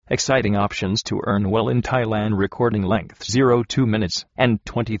Exciting options to earn well in Thailand. Recording length 02 minutes and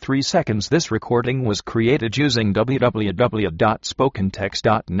 23 seconds. This recording was created using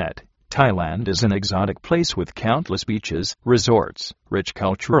www.spokentext.net. Thailand is an exotic place with countless beaches, resorts, rich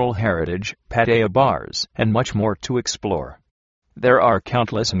cultural heritage, Pattaya bars, and much more to explore. There are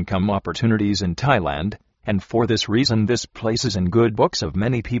countless income opportunities in Thailand, and for this reason this place is in good books of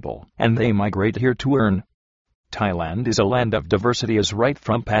many people, and they migrate here to earn. Thailand is a land of diversity, as right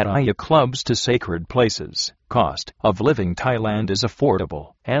from Pattaya clubs to sacred places. Cost of living Thailand is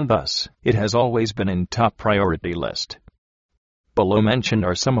affordable, and thus, it has always been in top priority list. Below mentioned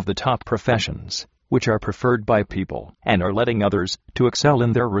are some of the top professions, which are preferred by people, and are letting others, to excel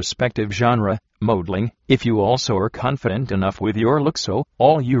in their respective genre. Modeling, if you also are confident enough with your look, so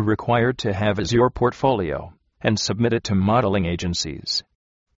all you require to have is your portfolio, and submit it to modeling agencies.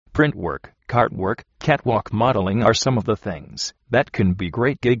 Print work, cart work, catwalk modeling are some of the things that can be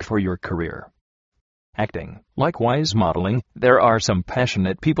great gig for your career. Acting, likewise modeling, there are some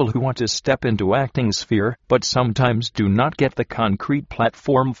passionate people who want to step into acting sphere, but sometimes do not get the concrete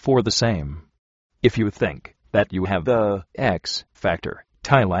platform for the same. If you think that you have the X factor,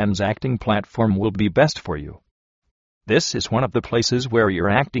 Thailand's acting platform will be best for you. This is one of the places where your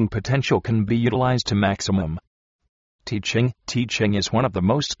acting potential can be utilized to maximum. Teaching is one of the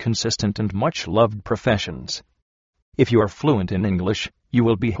most consistent and much loved professions. If you are fluent in English, you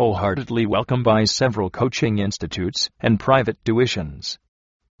will be wholeheartedly welcomed by several coaching institutes and private tuitions.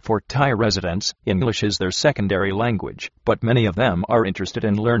 For Thai residents, English is their secondary language, but many of them are interested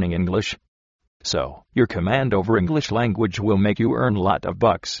in learning English. So, your command over English language will make you earn a lot of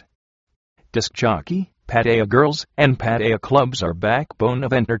bucks. Disc jockey, Pattaya girls, and Pattaya clubs are backbone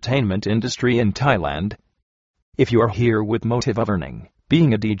of entertainment industry in Thailand. If you are here with motive of earning,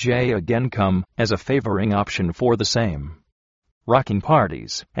 being a DJ again come as a favoring option for the same. Rocking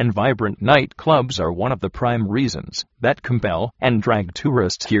parties and vibrant nightclubs are one of the prime reasons that compel and drag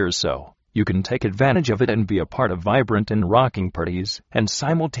tourists here, so you can take advantage of it and be a part of vibrant and rocking parties and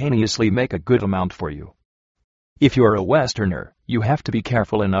simultaneously make a good amount for you. If you are a Westerner, you have to be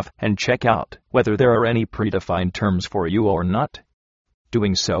careful enough and check out whether there are any predefined terms for you or not.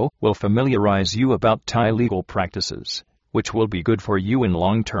 Doing so will familiarize you about Thai legal practices, which will be good for you in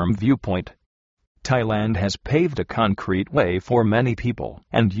long-term viewpoint. Thailand has paved a concrete way for many people,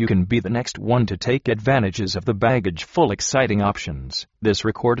 and you can be the next one to take advantages of the baggage full exciting options. This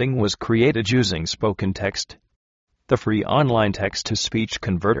recording was created using Spoken Text, the free online text-to-speech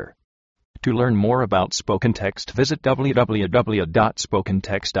converter. To learn more about Spoken Text, visit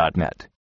www.spokentext.net.